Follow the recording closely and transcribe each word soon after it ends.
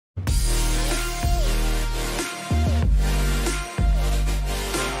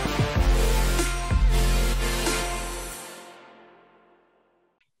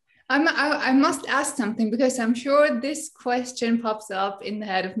I must ask something because I'm sure this question pops up in the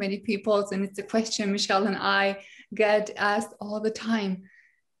head of many people, and it's a question Michelle and I get asked all the time.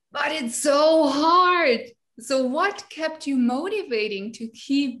 But it's so hard. So, what kept you motivating to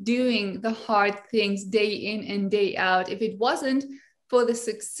keep doing the hard things day in and day out if it wasn't for the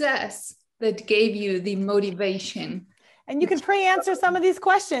success that gave you the motivation? And you can pre-answer some of these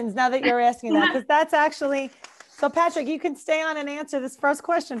questions now that you're asking that, because that's actually, so Patrick, you can stay on and answer this first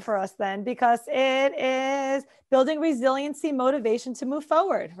question for us then, because it is building resiliency, motivation to move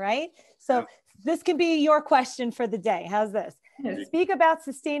forward, right? So this can be your question for the day. How's this? Yes. Speak about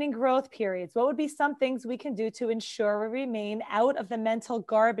sustaining growth periods. What would be some things we can do to ensure we remain out of the mental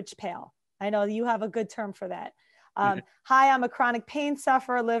garbage pail? I know you have a good term for that. Hi, I'm a chronic pain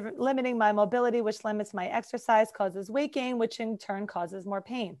sufferer, limiting my mobility, which limits my exercise, causes weight gain, which in turn causes more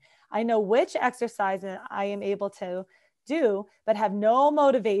pain. I know which exercise I am able to do, but have no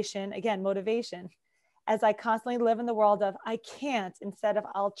motivation, again, motivation, as I constantly live in the world of I can't instead of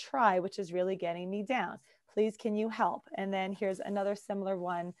I'll try, which is really getting me down. Please, can you help? And then here's another similar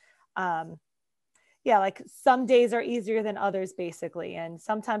one. Yeah, like some days are easier than others, basically. And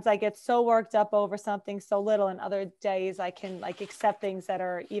sometimes I get so worked up over something so little, and other days I can like accept things that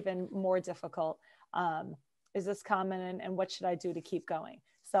are even more difficult. Is this common? And what should I do to keep going?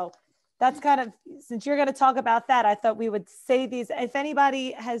 So that's kind of, since you're going to talk about that, I thought we would say these. If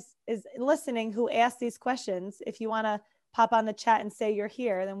anybody is listening who asked these questions, if you want to pop on the chat and say you're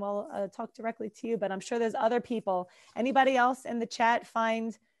here, then we'll talk directly to you. But I'm sure there's other people. Anybody else in the chat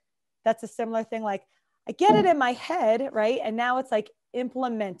find that's a similar thing? Like, I get it in my head, right? And now it's like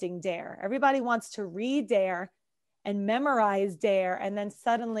implementing DARE. Everybody wants to read DARE and memorize DARE, and then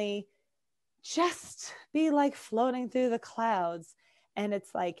suddenly just be like floating through the clouds. And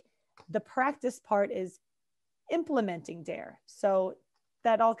it's like the practice part is implementing DARE. So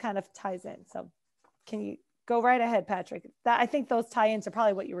that all kind of ties in. So can you go right ahead, Patrick? I think those tie-ins are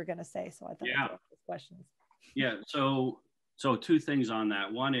probably what you were going to say. So I thought I'd ask those questions. Yeah. So two things on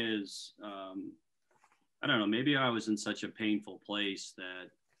that. One is, I don't know, maybe I was in such a painful place that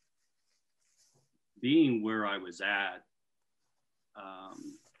being where I was at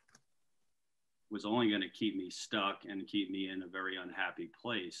was only going to keep me stuck and keep me in a very unhappy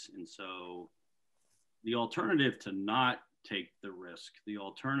place. And so the alternative to not take the risk, the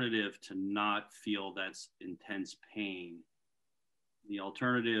alternative to not feel that intense pain, the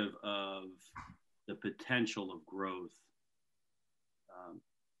alternative of the potential of growth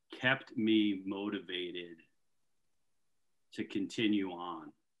kept me motivated to continue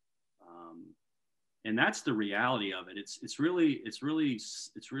on. And that's the reality of it. It's really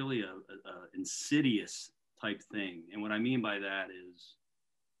a insidious type thing. And what I mean by that is,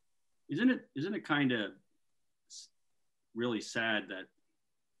 isn't it kind of really sad that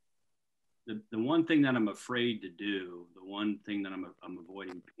the one thing that I'm afraid to do, the one thing that I'm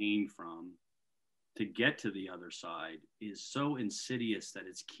avoiding pain from, to get to the other side, is so insidious that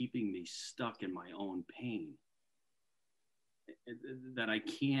it's keeping me stuck in my own pain, that I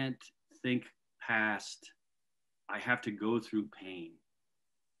can't think past, I have to go through pain.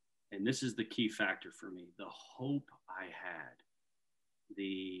 And this is the key factor for me: the hope I had,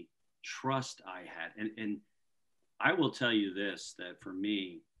 the trust I had. And I will tell you this, that for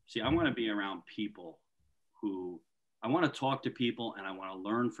me, see, I want to be around people who, I want to talk to people, and I want to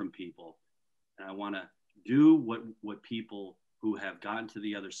learn from people. And I want to do what people who have gotten to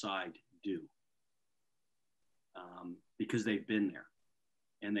the other side do, because they've been there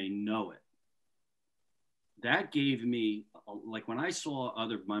and they know it. That gave me, like when I saw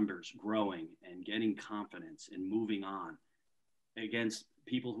other members growing and getting confidence and moving on against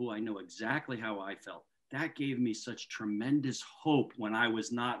people who I know exactly how I felt, that gave me such tremendous hope when I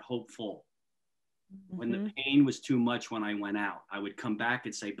was not hopeful. When the pain was too much, when I went out, I would come back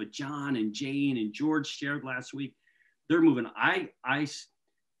and say, but John and Jane and George shared last week, they're moving. I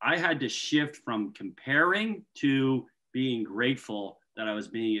had to shift from comparing to being grateful that I was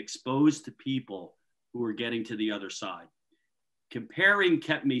being exposed to people who were getting to the other side. Comparing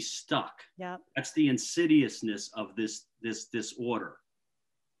kept me stuck. Yeah. That's the insidiousness of this disorder.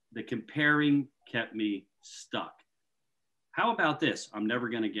 The comparing kept me stuck. How about this? I'm never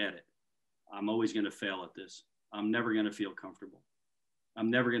going to get it. I'm always going to fail at this. I'm never going to feel comfortable. I'm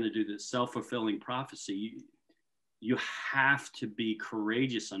never going to do this. Self-fulfilling prophecy. You have to be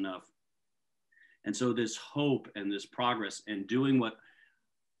courageous enough. And so this hope and this progress and doing what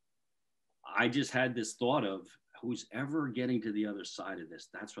I just had this thought of, who's ever getting to the other side of this,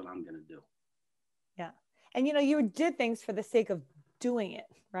 that's what I'm going to do. Yeah. And you did things for the sake of doing it,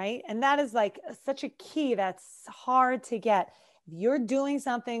 right? And that is like such a key that's hard to get. If you're doing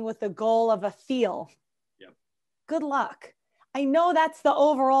something with the goal of a feel, Yep. good luck. I know that's the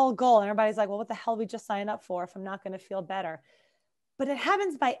overall goal. And everybody's like, well, what the hell we just signed up for if I'm not going to feel better? But it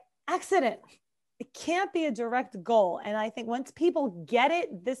happens by accident. It can't be a direct goal. And I think once people get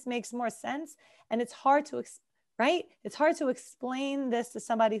it, this makes more sense. And it's hard to, right? It's hard to explain this to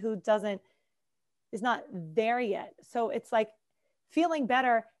somebody who is not there yet. So it's like feeling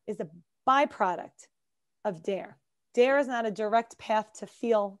better is a byproduct of DARE. DARE is not a direct path to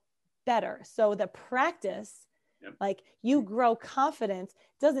feel better. So the practice, yep. like you grow confidence,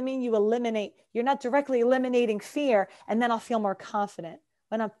 doesn't mean you're not directly eliminating fear and then I'll feel more confident.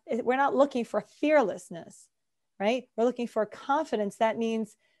 We're not looking for fearlessness, right? We're looking for confidence. That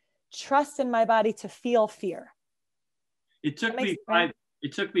means trust in my body to feel fear. It took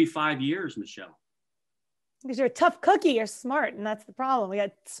me 5 years, Michelle. Because you're a tough cookie, you're smart, and that's the problem. We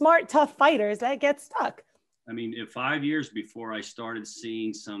got smart, tough fighters that get stuck. I mean, 5 years before I started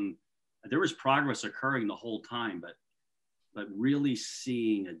seeing there was progress occurring the whole time, but really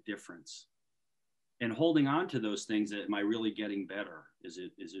seeing a difference and holding on to those things. Am I really getting better? Is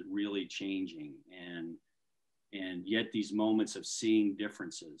it really changing? And yet these moments of seeing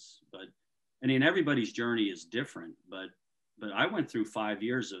differences. But I mean, everybody's journey is different, but I went through 5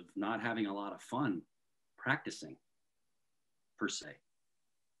 years of not having a lot of fun practicing per se.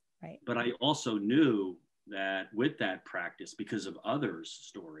 Right. But I also knew that with that practice, because of others'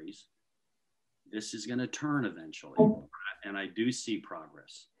 stories, this is going to turn eventually. And I do see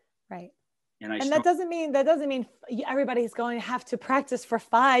progress. Right. And that doesn't mean everybody's going to have to practice for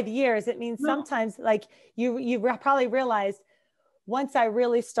 5 years. It means sometimes like you probably realized once I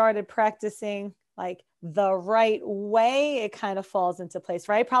really started practicing like the right way, it kind of falls into place,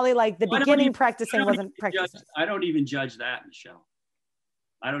 right? Probably like the beginning practicing wasn't practicing. I don't even judge that, Michelle.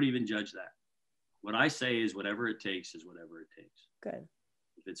 I don't even judge that. What I say is whatever it takes is whatever it takes. Good.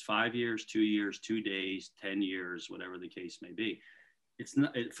 If it's 5 years, 2 years, 2 days, 10 years, whatever the case may be. It's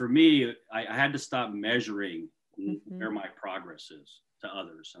not for me. I had to stop measuring where my progress is to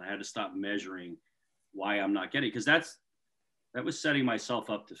others. And I had to stop measuring why I'm not getting, because that was setting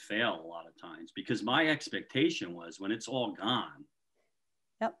myself up to fail a lot of times, because my expectation was when it's all gone.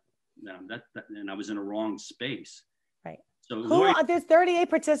 Yep. And I was in a wrong space. Right. So there's 38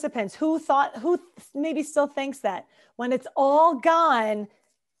 participants who maybe still thinks that when it's all gone,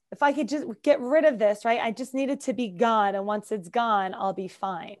 if I could just get rid of this, right? I just need it to be gone. And once it's gone, I'll be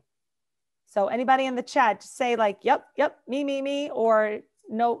fine. So anybody in the chat, just say like, yep, me, or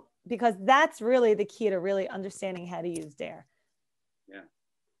no, because that's really the key to really understanding how to use DARE. Yeah.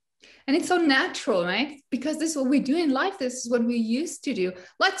 And it's so natural, right? Because this is what we do in life. This is what we used to do.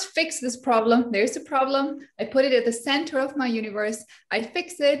 Let's fix this problem. There's a problem. I put it at the center of my universe. I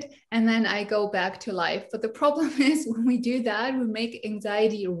fix it, and then I go back to life. But the problem is when we do that, we make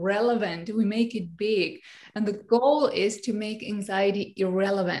anxiety relevant. We make it big. And the goal is to make anxiety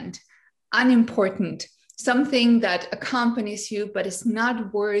irrelevant, unimportant, something that accompanies you, but is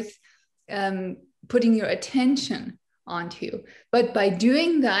not worth putting your attention onto. But by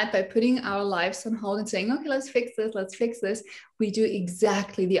doing that, by putting our lives on hold and saying, okay, let's fix this, we do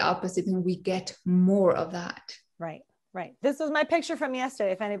exactly the opposite, and we get more of that. Right. This was my picture from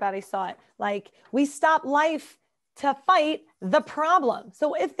yesterday, if anybody saw it. Like, we stop life to fight the problem.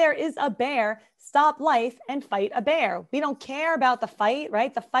 So if there is a bear, stop life and fight a bear. We don't care about the fight,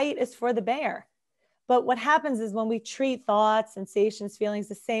 right? The fight is for the bear. But what happens is when we treat thoughts, sensations, feelings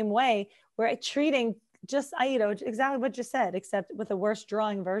the same way, we're treating just Aida, exactly what you said, except with a worse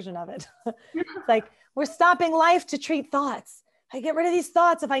drawing version of it. It's like we're stopping life to treat thoughts. If I get rid of these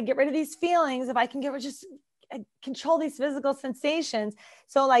thoughts, if I get rid of these feelings, if I can control these physical sensations.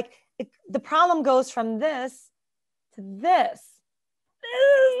 So like the problem goes from this to this.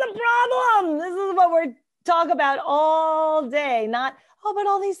 This is the problem. This is what we're talking about all day. Not, oh, but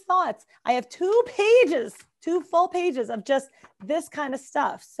all these thoughts. I have 2 full pages of just this kind of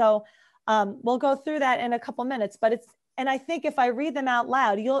stuff. So we'll go through that in a couple minutes, but and I think if I read them out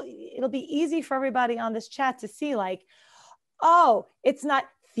loud, it'll be easy for everybody on this chat to see like, oh, it's not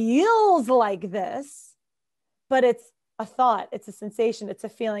feels like this, but it's a thought, it's a sensation, it's a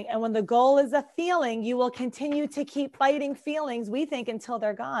feeling. And when the goal is a feeling, you will continue to keep fighting feelings, we think, until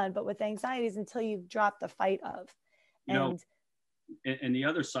they're gone, but with anxieties until you've dropped the fight of. And the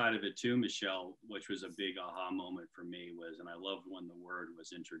other side of it too, Michelle, which was a big aha moment for me was, and I loved when the word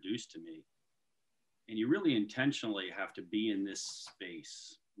was introduced to me, and you really intentionally have to be in this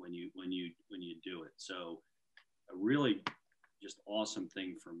space when you do it. So a really just awesome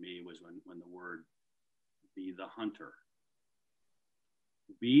thing for me was when the word be the hunter.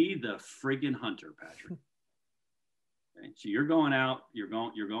 Be the friggin' hunter, Patrick. Okay? So you're going out, you're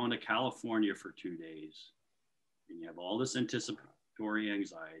going to California for 2 days, and you have all this anticipatory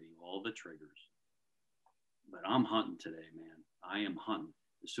anxiety, all the triggers. But I'm hunting today, man. I am hunting.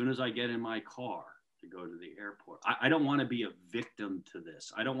 As soon as I get in my car to go to the airport, I don't want to be a victim to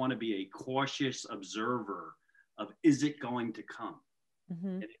this. I don't want to be a cautious observer of, is it going to come? Mm-hmm.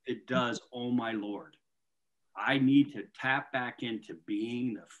 And if it does, oh my Lord, I need to tap back into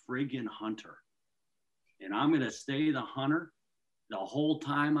being the friggin' hunter. And I'm going to stay the hunter the whole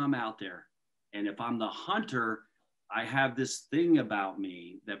time I'm out there. And if I'm the hunter, I have this thing about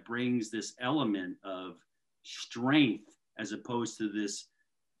me that brings this element of strength, as opposed to this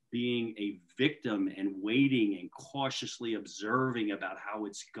being a victim and waiting and cautiously observing about how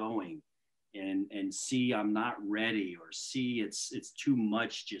it's going, and see I'm not ready, or see it's too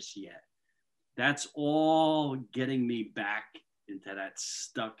much just yet. That's all getting me back into that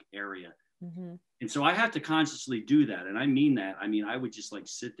stuck area. Mm-hmm. And so I have to consciously do that. And I mean that. I mean, I would just like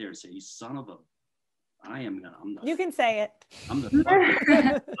sit there and say, you son of a, you can say it. I'm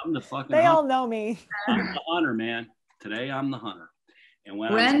the fucking They hunter. all know me. I'm the hunter, man. Today I'm the hunter. And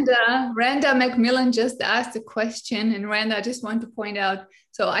when Randa McMillan just asked a question, and Randa, I just want to point out,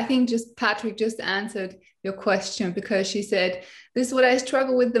 so I think just Patrick just answered your question, because she said, this is what I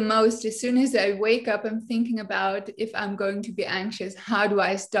struggle with the most. As soon as I wake up, I'm thinking about if I'm going to be anxious. How do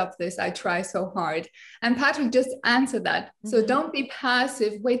I stop this? I try so hard. And Patrick just answered that. Mm-hmm. So don't be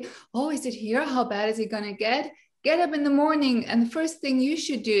passive. Wait, oh, is it here? How bad is it going to get? Get up in the morning, and the first thing you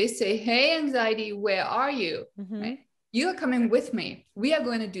should do is say, hey, anxiety, where are you? Mm-hmm. Right? You are coming with me. We are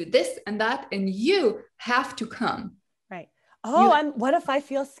going to do this and that, and you have to come. Right. Oh, what if I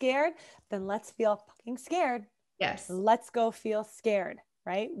feel scared? Then let's feel fucking scared. Yes. Let's go feel scared,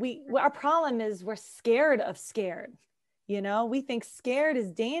 right? Our problem is we're scared of scared. You know, we think scared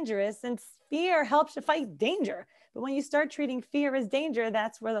is dangerous, and fear helps to fight danger. But when you start treating fear as danger,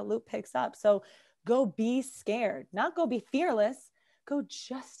 that's where the loop picks up. So go be scared, not go be fearless. Go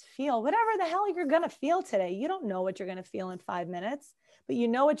just feel whatever the hell you're going to feel today. You don't know what you're going to feel in 5 minutes, but you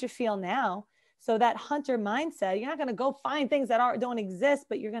know what you feel now. So that hunter mindset, you're not going to go find things that don't exist,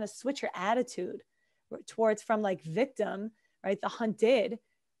 but you're going to switch your attitude towards from like victim, right? The hunted,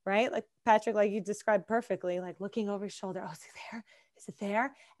 right? Like Patrick, like you described perfectly, like looking over your shoulder. Oh, is it there? Is it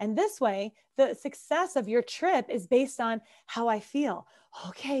there? And this way, the success of your trip is based on how I feel.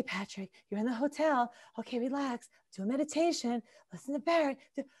 Okay, Patrick, you're in the hotel. Okay, relax. Do a meditation. Listen to Barrett.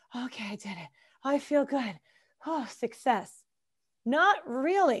 Okay, I did it. Oh, I feel good. Oh, success. Not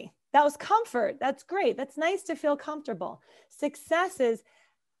really. That was comfort. That's great. That's nice to feel comfortable. Success is,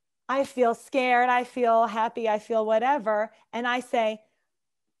 I feel scared. I feel happy. I feel whatever. And I say,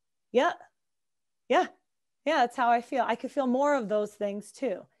 yeah, that's how I feel. I could feel more of those things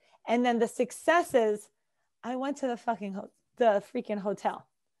too. And then the success is, I went to the freaking hotel.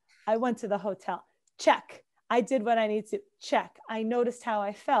 I went to the hotel. Check. I did what I need to. Check. I noticed how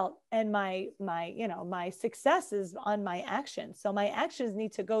I felt, and my success is on my actions. So my actions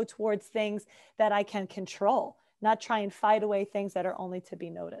need to go towards things that I can control, not try and fight away things that are only to be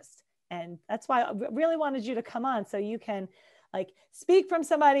noticed. And that's why I really wanted you to come on, so you can like speak from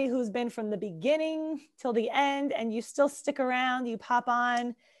somebody who's been from the beginning till the end, and you still stick around, you pop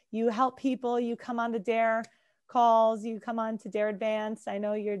on, you help people, you come on the Dare calls, you come on to Dare Advance. I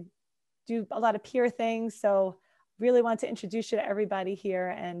know you do a lot of peer things, so really want to introduce you to everybody here.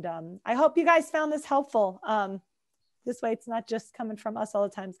 And I hope you guys found this helpful. This way, it's not just coming from us all the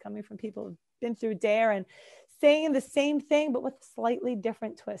time, it's coming from people who've been through Dare and saying the same thing, but with a slightly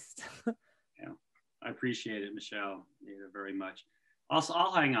different twist. Yeah, I appreciate it, Michelle, very much. Also,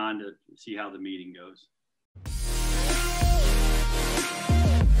 I'll hang on to see how the meeting goes.